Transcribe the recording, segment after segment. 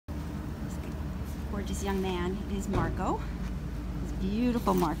gorgeous young man is Marco. His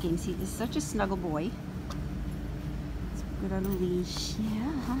beautiful markings. He is such a snuggle boy. He's good on a leash.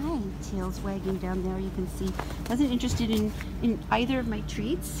 Yeah, hi. Tail's wagging down there, you can see. Wasn't interested in either of my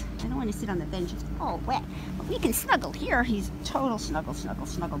treats. I don't want to sit on the bench. It's all wet. But we can snuggle here. He's total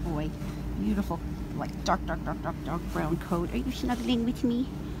snuggle boy. Beautiful, like dark brown coat. Are you snuggling with me?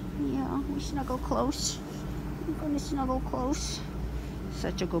 Yeah, we snuggle close. I'm going to snuggle close.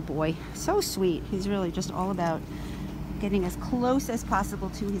 Such a good boy. So sweet. He's really just all about getting as close as possible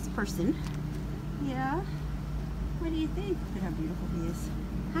to his person. Yeah? What do you think? Look at how beautiful he is.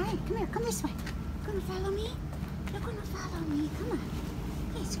 Hi, come here. Come this way. You're going to follow me? You're going to follow me. Come on.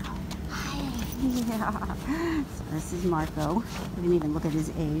 Let's go. Hi. Yeah. So this is Marco. I didn't even look at his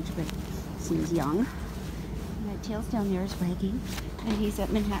age, but seems young. And that tail's down there is wagging. And he's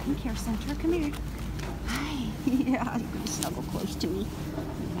at Manhattan Care Center. Come here. Hi. Yeah, you're going to snuggle close to me.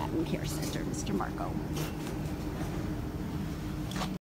 Manhattan Care Center, Mr. Marco.